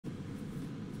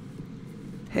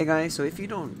Hey guys, so if you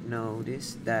don't know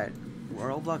this, that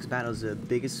Roblox Battle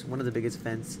is one of the biggest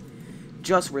events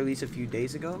just released a few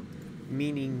days ago,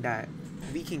 meaning that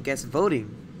we can guess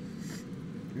voting.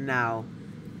 Now,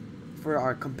 for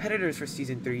our competitors for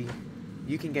Season 3,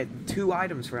 you can get 2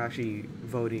 items for actually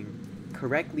voting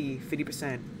correctly,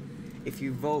 50%. If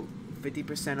you vote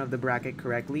 50% of the bracket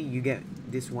correctly, you get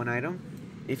this one item.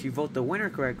 If you vote the winner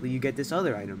correctly, you get this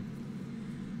other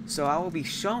item. So I will be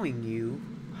showing you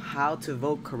how to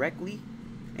vote correctly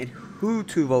and who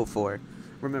to vote for.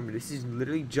 Remember, this is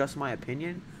literally just my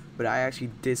opinion, but I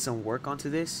actually did some work onto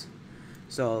this.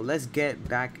 So let's get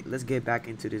back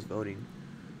into this voting.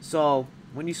 So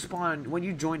when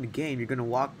you join the game, you're gonna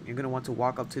want to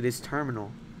walk up to this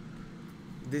terminal,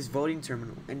 this voting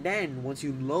terminal, and then once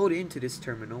you load into this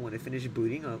terminal, when it finishes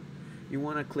booting up, you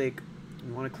want to click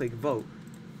vote.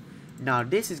 Now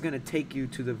this is gonna take you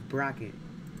to the bracket.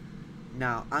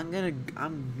 Now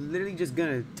I'm literally just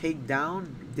gonna take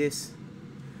down this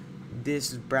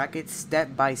bracket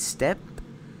step by step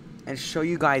and show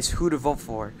you guys who to vote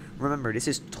for. Remember, this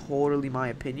is totally my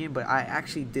opinion, but I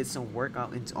actually did some work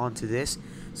onto this.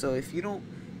 So if you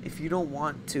don't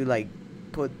want to like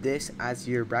put this as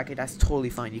your bracket, that's totally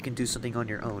fine. You can do something on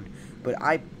your own.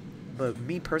 But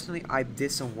me personally, I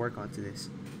did some work onto this.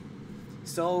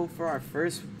 So for our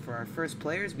first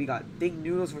players, we got Think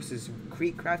Noodles versus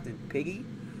Creekcraft and Piggy.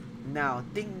 Now,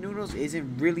 Think Noodles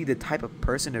isn't really the type of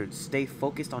person to stay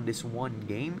focused on this one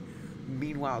game.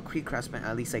 Meanwhile, Creekcraft spent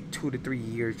at least like 2 to 3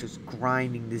 years just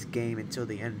grinding this game until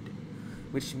the end.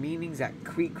 Which means that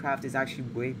Creekcraft is actually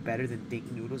way better than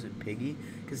Think Noodles and Piggy.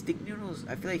 Because Think Noodles,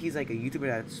 I feel like he's like a YouTuber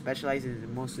that specializes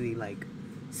in mostly like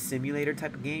simulator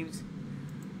type of games.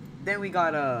 Then we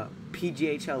got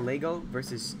PGHL Lego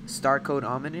versus Starcode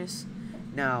Ominous.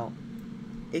 Now,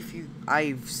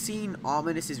 I've seen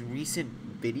Ominous's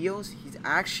recent videos. He's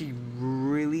actually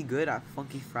really good at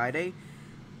Funky Friday.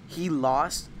 He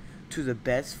lost to the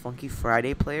best Funky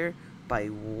Friday player by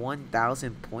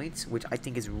 1,000 points, which I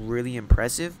think is really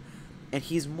impressive. And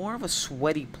he's more of a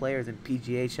sweaty player than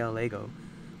PGHL Lego.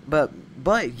 But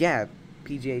yeah,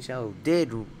 PGHL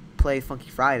did play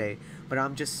Funky Friday. But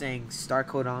I'm just saying,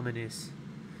 Starcode Ominous.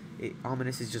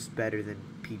 Ominous is just better than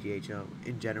PGHL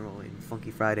in general in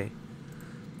Funky Friday.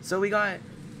 So we got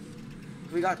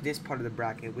this part of the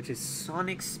bracket, which is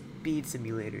Sonic Speed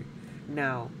Simulator.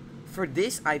 Now, for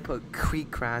this, I put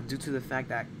Creekcraft due to the fact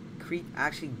that Creek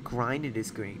actually grinded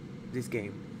this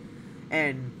game,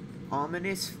 and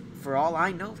Ominous, for all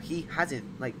I know, he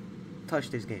hasn't like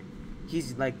touched this game.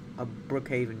 He's like a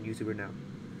Brookhaven YouTuber now.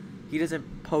 He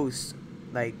doesn't post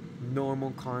like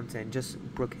normal content, just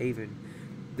Brookhaven,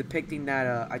 depicting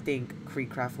that I think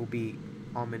Creekcraft will be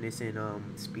Ominous in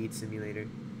Speed Simulator.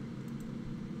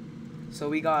 So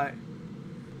we got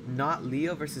Not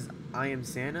Leo versus I Am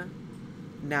Santa.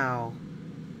 Now,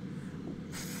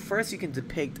 first you can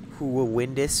depict who will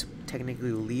win this.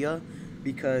 Technically Leah,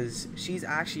 because she's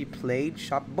actually played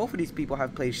both of these people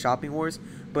have played Shopping Wars,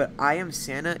 but I Am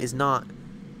Santa is not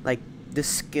like the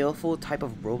skillful type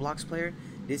of Roblox player.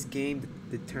 This game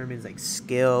determines like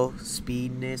skill,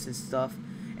 speedness, and stuff,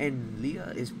 and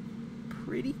Leah is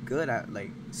pretty good at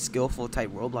like skillful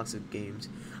type Roblox games.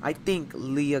 I think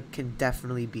Leah can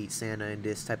definitely beat Santa in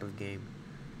this type of game.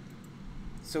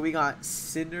 So we got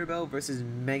Cinderbell versus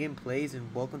Megan Plays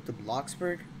and Welcome to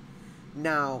Bloxburg.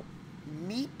 Now,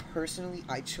 me personally,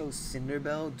 I chose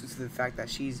Cinderbell due to the fact that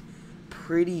she's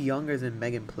pretty younger than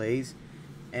Megan Plays,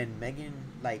 and Megan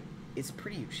she's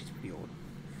pretty old,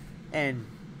 and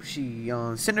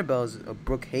Cinderbell is a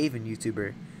Brookhaven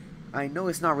YouTuber. I know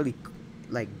it's not really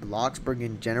like Bloxburg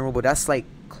in general, but that's like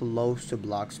close to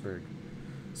Bloxburg.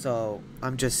 So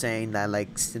I'm just saying that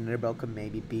like Cinderbell could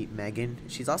maybe beat Megan.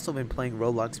 She's also been playing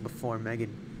Roblox before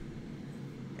Megan,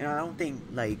 and I don't think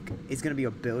like it's gonna be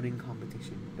a building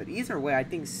competition. But either way, I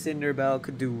think Cinderbell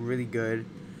could do really good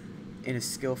in a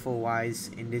skillful wise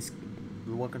in this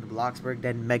Welcome to Bloxburg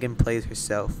than Megan Plays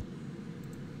herself.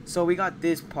 So we got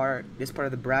this part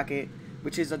of the bracket,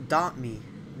 which is Adopt Me.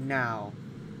 Now,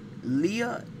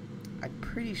 Leah, I'm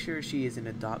pretty sure she is an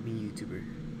Adopt Me YouTuber.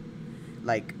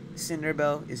 Like,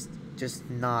 Cinderbell is just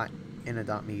not an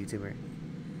Adopt Me YouTuber.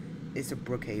 It's a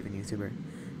Brookhaven YouTuber.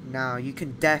 Now, you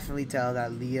can definitely tell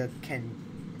that Leah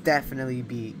can definitely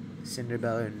beat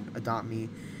Cinderbell and Adopt Me,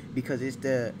 because if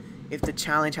the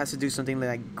challenge has to do something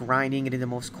like grinding it in the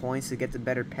most coins to get the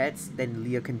better pets, then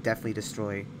Leah can definitely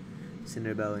destroy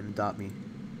Cinderbell and Adopt Me.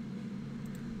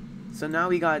 So now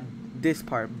we got this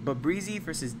part, Babreezy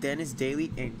versus Dennis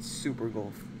Daly and Super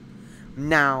Golf.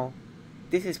 Now,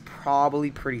 this is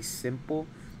probably pretty simple.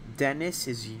 Dennis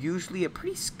is usually a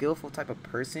pretty skillful type of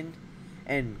person,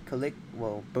 And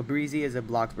Babrizi is a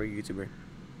Bloxburg YouTuber.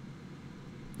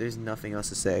 There's nothing else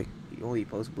to say. He only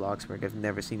posts Bloxburg. I've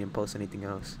never seen him post anything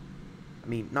else. I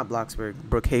mean, not Bloxburg,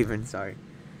 Brookhaven, sorry.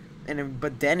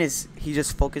 But Dennis, he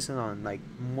just focuses on like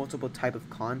multiple type of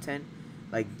content,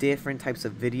 like different types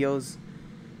of videos.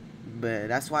 But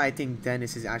that's why I think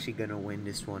Dennis is actually gonna win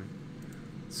this one.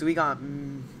 So we got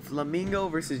Flamingo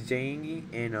versus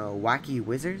Jangy in Wacky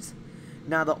Wizards.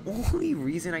 Now the only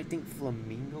reason I think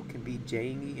Flamingo can beat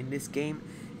Jangy in this game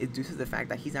is due to the fact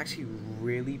that he's actually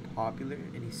really popular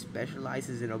and he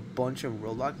specializes in a bunch of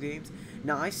Roblox games.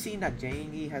 Now I've seen that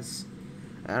Jangy has,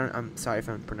 I'm sorry if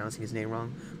I'm pronouncing his name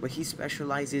wrong, but he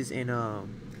specializes in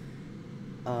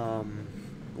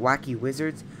Wacky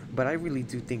Wizards. But I really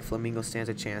do think Flamingo stands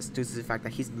a chance due to the fact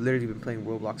that he's literally been playing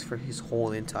Roblox for his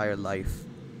whole entire life.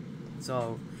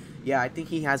 So, yeah, I think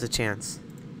he has a chance.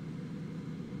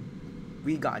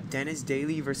 We got Dennis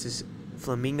Daly versus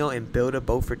Flamingo and Build a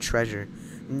Boat for Treasure.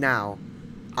 Now,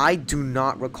 I do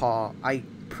not recall.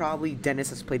 Dennis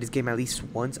has played this game at least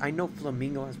once. I know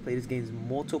Flamingo has played this game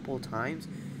multiple times,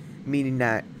 meaning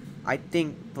that I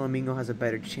think Flamingo has a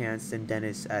better chance than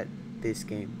Dennis at this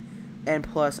game. And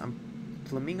plus,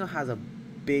 Flamingo has a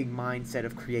big mindset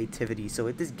of creativity. So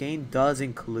if this game does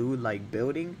include like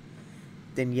building,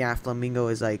 then yeah, Flamingo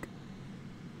is like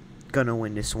gonna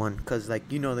win this one, cause like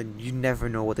you never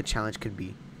know what the challenge could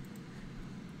be.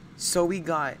 So we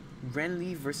got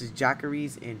Renleaf versus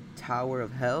Jackaries in Tower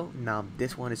of Hell. Now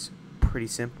this one is pretty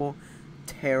simple.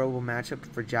 Terrible matchup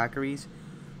for Jackaries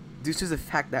due to the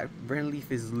fact that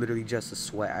Renleaf is literally just a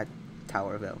sweat at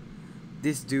Tower of Hell.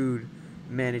 This dude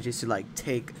manages to like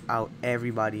take out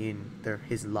everybody in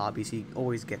his lobbies. He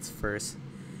always gets first.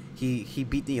 He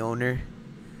beat the owner.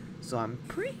 So I'm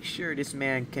pretty sure this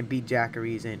man can beat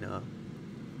Jackaries in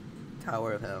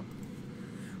Tower of Hell.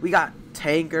 We got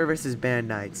Tanker versus Band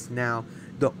Knights. Now,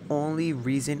 the only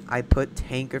reason I put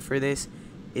Tanker for this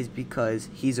is because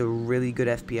he's a really good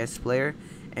FPS player.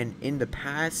 And in the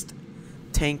past,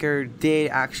 Tanker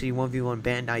did actually 1v1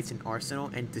 Band Knights in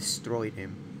Arsenal and destroyed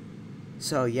him.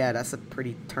 So yeah, that's a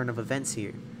pretty turn of events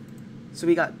here. So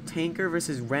we got Tanker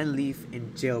versus Renleaf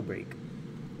in Jailbreak.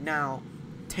 Now,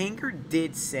 Tanker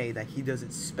did say that he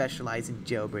doesn't specialize in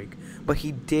Jailbreak, but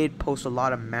he did post a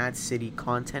lot of Mad City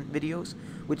content videos,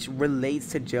 which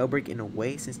relates to Jailbreak in a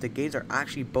way, since the games are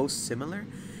actually both similar.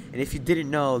 And if you didn't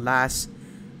know,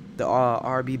 the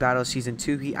RB Battle Season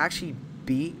 2, he actually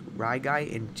beat Rye Guy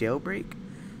in Jailbreak,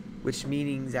 which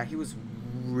means that he was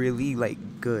really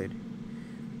like good.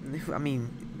 I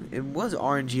mean, it was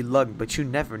RNG luck, but you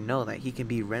never know that he can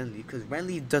beat Renleaf, because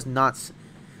Renleaf does not.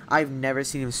 I've never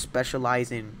seen him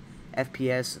specialize in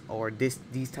FPS or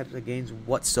these types of games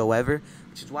whatsoever,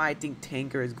 which is why I think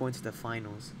Tanker is going to the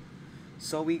finals.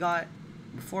 So we got,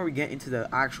 before we get into the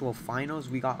actual finals,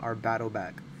 we got our battle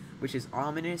back, which is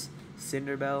Ominous,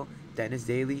 Cinderbell, Dennis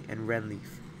Daly, and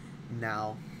Renleaf.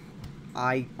 Now,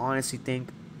 I honestly think,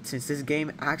 since this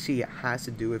game actually has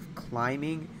to do with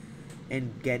climbing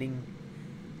and getting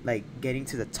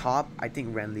to the top, I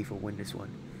think Renleaf will win this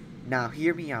one. Now,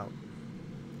 hear me out.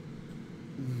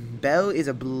 Bell is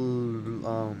a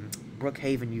Brookhaven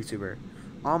YouTuber.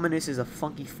 Ominous is a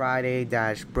Funky Friday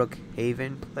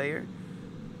Brookhaven player.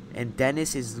 And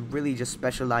Dennis is really just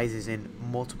specializes in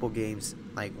multiple games,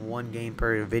 like one game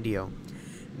per video.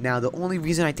 Now, the only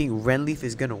reason I think Renleaf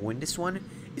is gonna win this one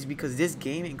is because this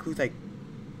game includes like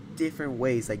different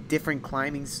ways, like different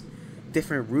climbings,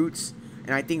 different routes,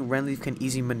 and I think Renleaf can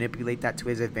easily manipulate that to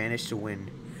his advantage to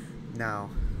win. Now,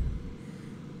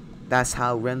 that's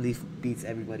how Renleaf beats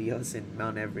everybody else in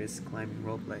Mount Everest climbing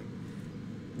roleplay.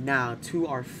 Now, to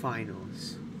our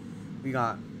finals. We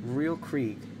got Real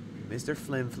Creek, Mr.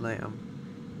 Flim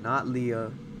Flam, Not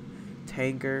Leah,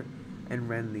 Tanker, and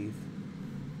Renleaf.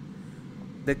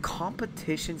 The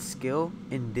competition skill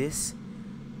in this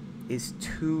is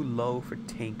too low for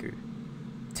Tanker.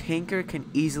 Tanker can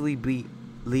easily beat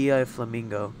Leah and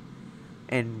Flamingo.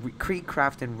 And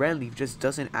Creekcraft and Renleaf just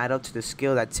doesn't add up to the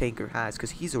skill that Tanker has,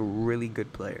 because he's a really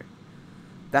good player.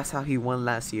 That's how he won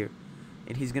last year,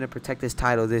 and he's gonna protect his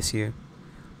title this year.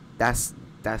 That's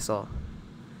all.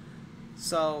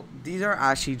 So these are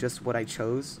actually just what I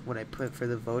chose, what I put for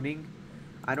the voting.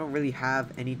 I don't really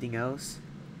have anything else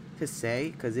to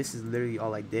say, because this is literally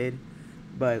all I did.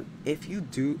 But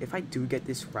if I do get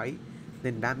this right,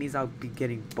 then that means I'll be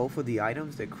getting both of the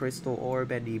items, the Crystal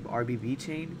Orb and the RBB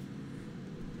chain.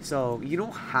 So you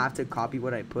don't have to copy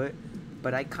what I put,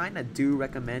 but I kind of do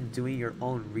recommend doing your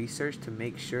own research to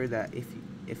make sure that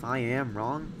if I am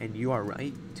wrong and you are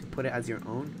right, to put it as your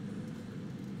own.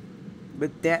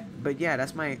 But yeah,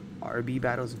 that's my RB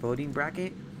Battles voting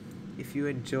bracket. If you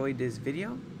enjoyed this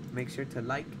video, make sure to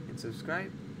like and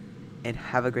subscribe, and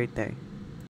have a great day.